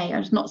okay.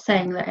 I'm just not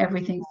saying that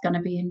everything's going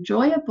to be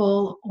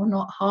enjoyable or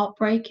not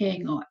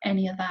heartbreaking or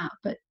any of that,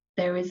 but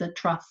there is a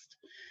trust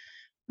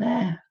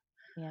there.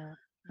 Yeah,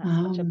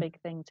 that's such a big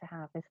thing to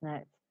have, isn't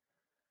it?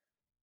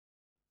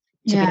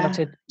 To Yeah,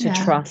 be able to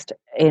trust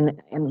in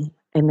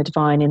the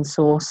divine, in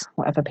source,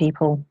 whatever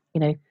people,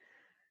 you know,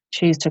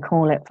 choose to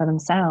call it for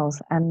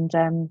themselves. And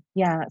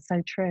yeah, that's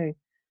so true.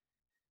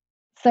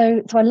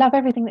 So I love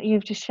everything that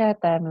you've just shared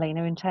there,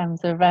 Melina, in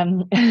terms of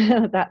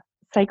that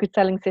sacred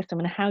selling system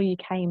and how you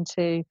came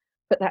to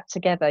put that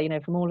together, you know,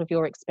 from all of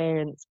your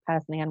experience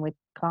personally and with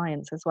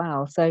clients as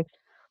well. So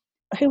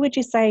who would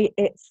you say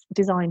it's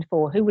designed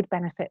for? Who would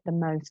benefit the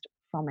most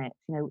from it?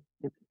 You know,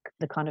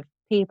 the kind of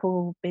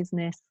people,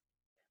 business,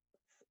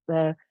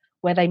 where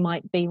they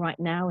might be right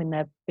now in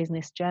their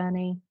business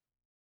journey?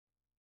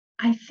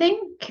 I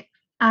think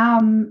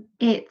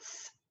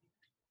it's,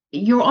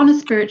 you're on a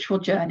spiritual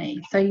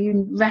journey, so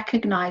you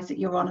recognize that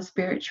you're on a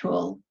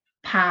spiritual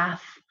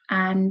path,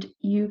 and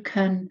you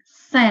can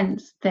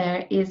sense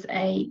there is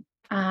a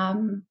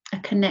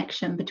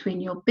connection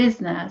between your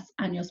business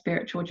and your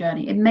spiritual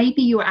journey. It may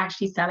be you're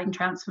actually selling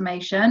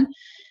transformation,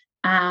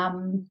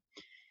 and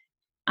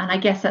I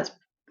guess that's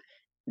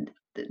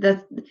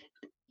that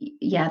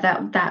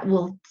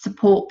will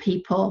support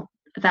people.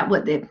 That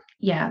would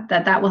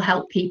that will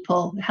help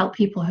people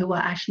who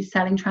are actually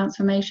selling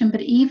transformation.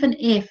 But even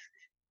if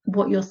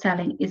what you're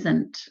selling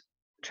isn't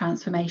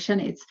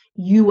transformation, it's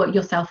you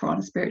yourself are on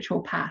a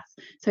spiritual path,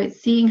 so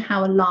it's seeing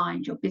how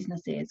aligned your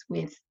business is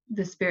with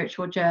the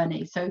spiritual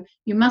journey. So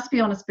you must be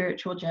on a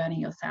spiritual journey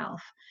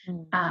yourself.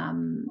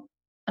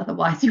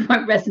 Otherwise you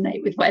won't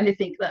resonate with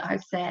anything that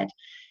I've said.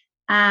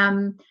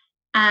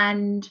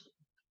 And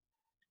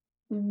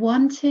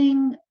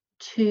wanting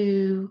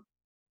to,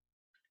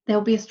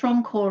 there'll be a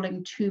strong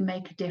calling to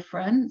make a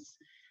difference.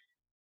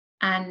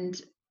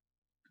 And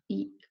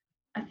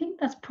I think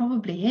that's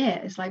probably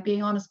it. It's like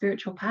being on a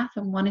spiritual path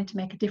and wanting to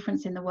make a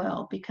difference in the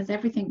world, because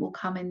everything will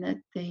come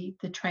in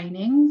the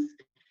trainings.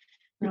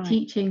 The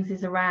teachings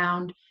is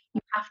around,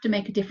 you have to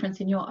make a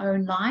difference in your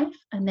own life,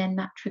 and then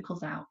that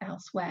trickles out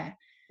elsewhere.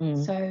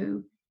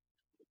 So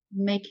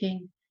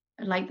making,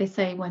 like they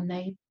say, when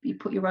you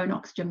put your own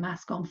oxygen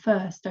mask on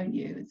first, don't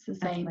you? It's the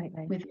same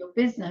with your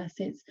business.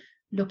 It's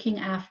looking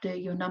after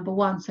your number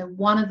one. So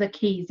one of the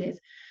keys is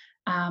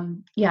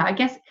I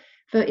guess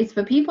it's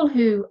for people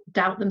who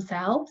doubt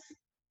themselves,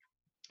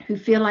 who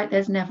feel like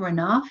there's never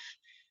enough,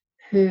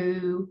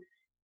 who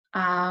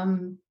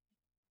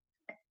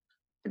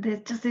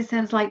there's just this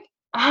sense like,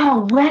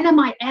 oh, when am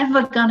I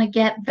ever gonna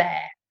get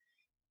there?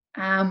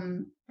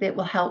 It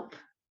will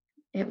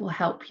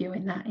help you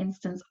in that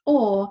instance.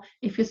 Or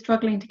if you're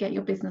struggling to get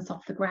your business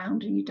off the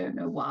ground and you don't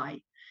know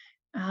why,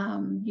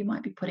 you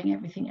might be putting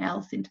everything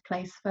else into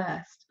place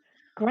first.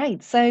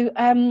 Great. So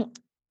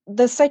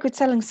the Sacred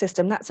Selling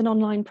System, that's an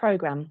online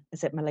program,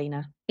 is it,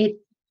 Melina?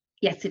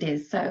 Yes, it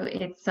is. So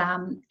it's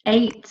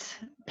 8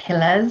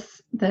 pillars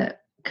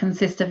that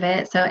consist of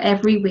it. So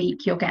every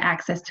week you'll get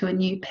access to a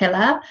new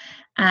pillar,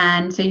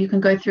 and so you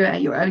can go through it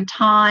at your own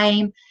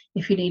time.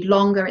 If you need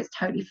longer, it's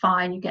totally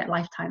fine. You get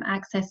lifetime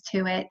access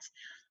to it.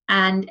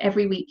 And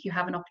every week you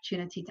have an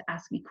opportunity to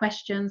ask me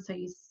questions. So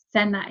you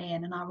send that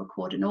in and I'll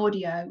record an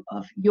audio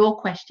of your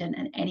question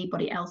and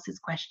anybody else's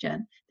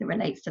question that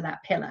relates to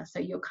that pillar. So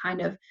you're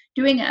kind of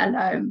doing it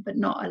alone, but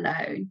not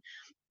alone.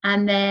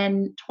 And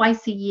then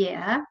twice a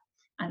year,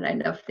 and I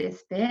love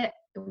this bit,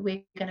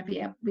 we're going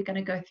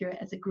to go through it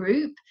as a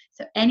group.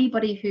 So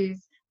anybody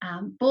who's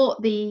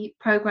bought the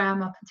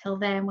program up until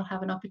then will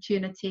have an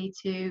opportunity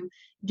to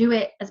do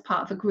it as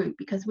part of a group,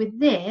 because with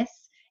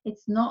this,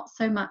 it's not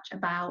so much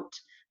about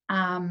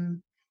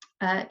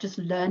just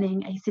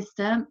learning a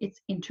system,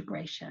 it's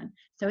integration.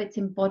 So it's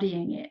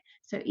embodying it.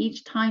 So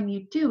each time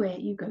you do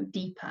it, you go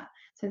deeper.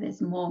 So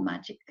there's more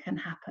magic can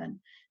happen.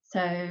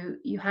 So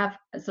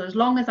as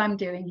long as I'm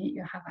doing it,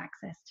 you have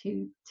access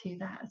to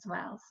that as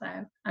well. So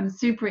I'm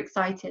super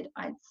excited.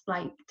 It's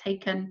like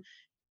taken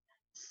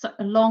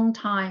a long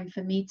time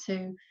for me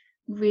to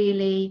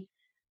really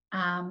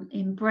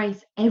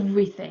embrace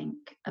everything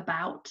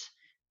about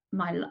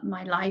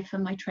my life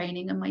and my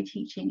training and my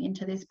teaching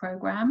into this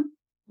program.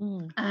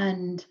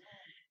 And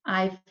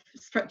I've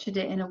structured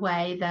it in a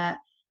way that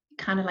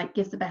kind of like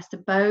gives the best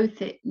of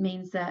both. It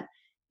means that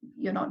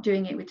you're not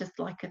doing it with just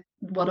like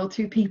one or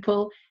two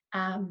people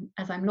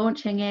as I'm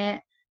launching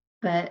it,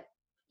 but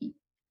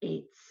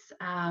it's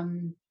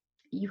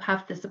you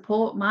have the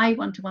support, my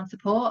one-to-one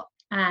support,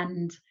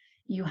 and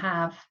you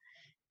have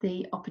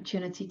the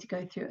opportunity to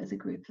go through it as a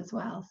group as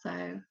well.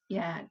 So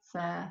yeah, it's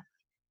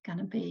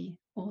gonna be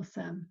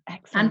awesome.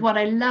 Excellent. And what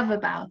I love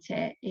about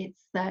it is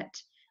that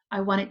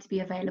I want it to be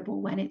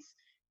available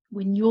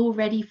when you're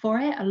ready for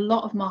it. A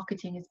lot of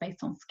marketing is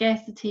based on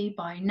scarcity.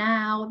 Buy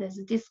now, there's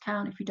a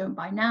discount. If you don't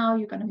buy now,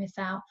 you're going to miss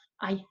out.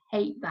 I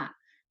hate that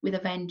with a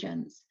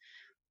vengeance.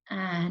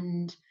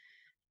 And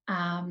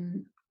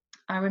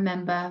I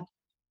remember,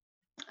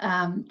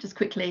 just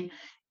quickly,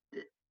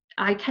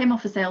 I came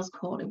off a sales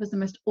call. It was the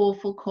most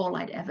awful call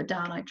I'd ever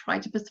done. I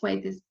tried to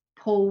persuade this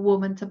poor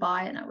woman to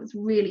buy, and I was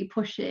really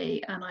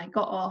pushy, and I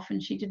got off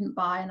and she didn't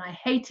buy, and I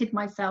hated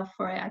myself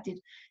for it. I did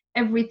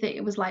everything.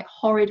 It was like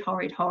horrid.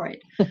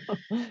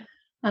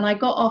 And I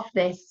got off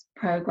this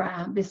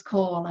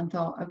call, and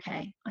thought,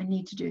 okay, I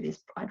need to do this.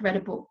 I'd read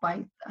a book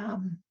by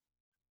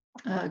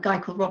a guy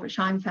called Robert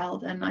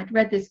Scheinfeld, and I'd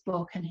read this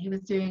book, and he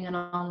was doing an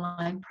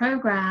online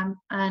program,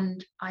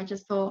 and I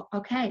just thought,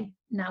 okay,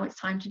 now it's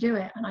time to do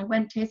it. And I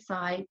went to his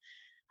site.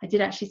 I did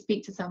actually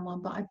speak to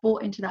someone, but I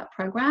bought into that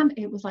program.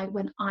 It was like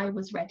when I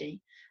was ready.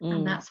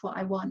 And that's what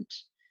I want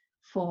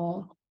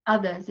for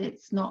others.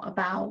 It's not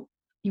about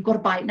you've got to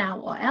buy it now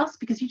or else,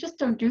 because you just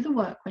don't do the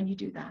work when you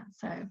do that.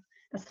 So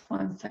that's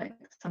what I'm so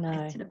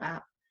excited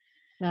about.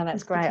 No,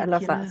 that's great. I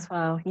love that as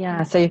well.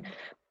 Yeah. So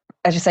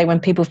as you say, when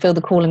people feel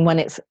the calling, when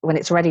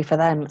it's ready for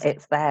them,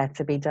 it's there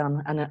to be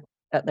done and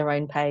at their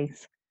own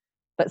pace,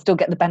 but still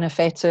get the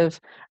benefit of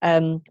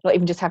not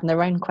even just having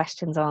their own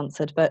questions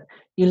answered, but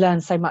you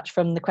learn so much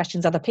from the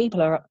questions other people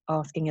are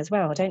asking as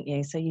well, don't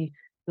you? So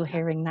you're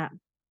hearing that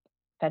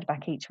fed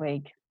back each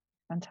week.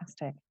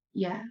 Fantastic.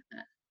 Yeah.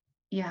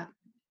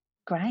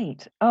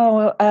 Great.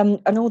 Oh,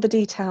 and all the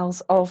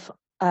details of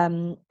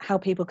how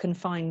people can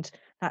find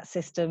that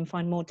system,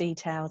 find more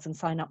details and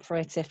sign up for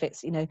it if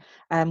it's,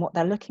 what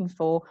they're looking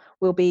for,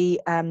 will be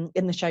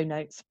in the show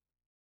notes,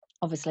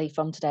 obviously,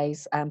 from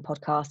today's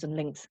podcast, and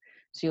links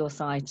to your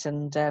site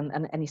and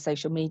any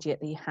social media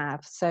that you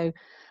have. So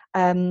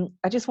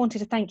I just wanted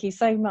to thank you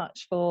so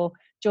much for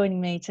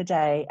joining me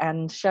today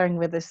and sharing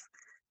with us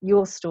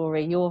your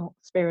story, your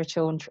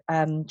spiritual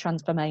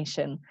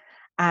transformation,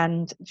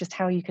 and just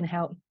how you can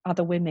help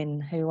other women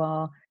who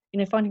are,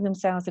 finding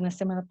themselves in a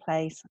similar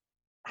place,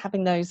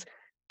 having those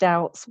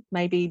doubts,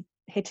 maybe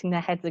hitting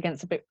their heads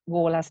against a brick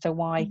wall as to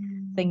why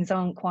things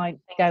aren't quite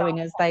going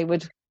as they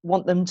would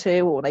want them to,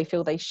 or they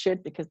feel they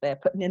should, because they're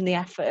putting in the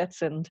effort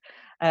and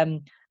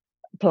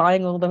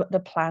applying all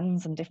the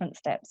plans and different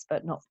steps,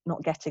 but not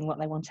getting what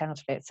they want out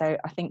of it. So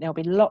I think there'll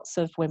be lots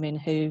of women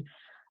who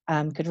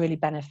could really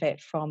benefit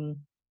from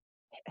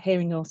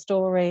hearing your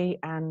story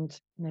and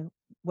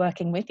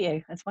working with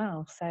you as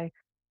well. So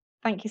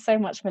thank you so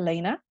much,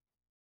 Melina.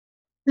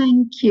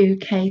 Thank you,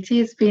 Katie.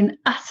 It's been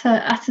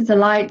utter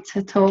delight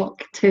to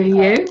talk to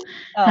you.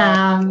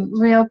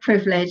 Real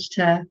privilege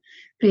to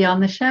be on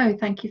the show.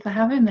 Thank you for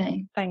having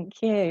me.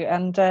 Thank you.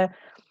 And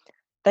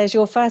there's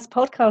your first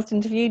podcast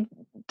interview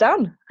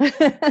done.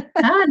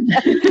 Done.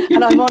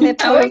 And I'm honoured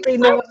to have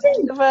been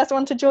the first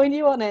one to join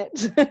you on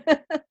it.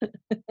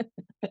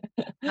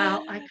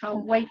 Well, I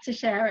can't wait to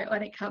share it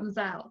when it comes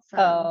out.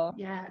 So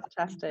yeah,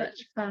 fantastic.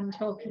 Such fun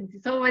talking.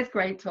 It's always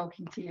great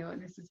talking to you,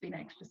 and this has been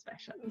extra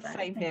special. So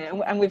same here.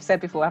 And we've said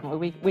before, haven't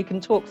we? We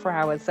can talk for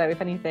hours. So if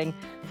anything,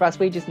 for us,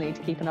 we just need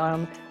to keep an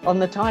eye on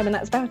the time, and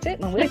that's about it.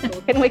 When we're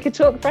talking, we could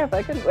talk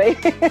forever, couldn't we?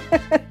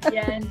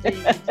 Yeah, indeed.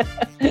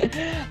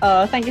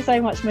 Thank you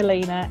so much,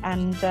 Melina,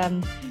 and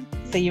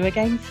see you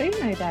again soon,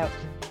 no doubt.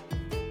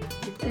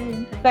 See you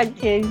soon.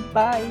 Thank you.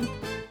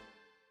 Bye.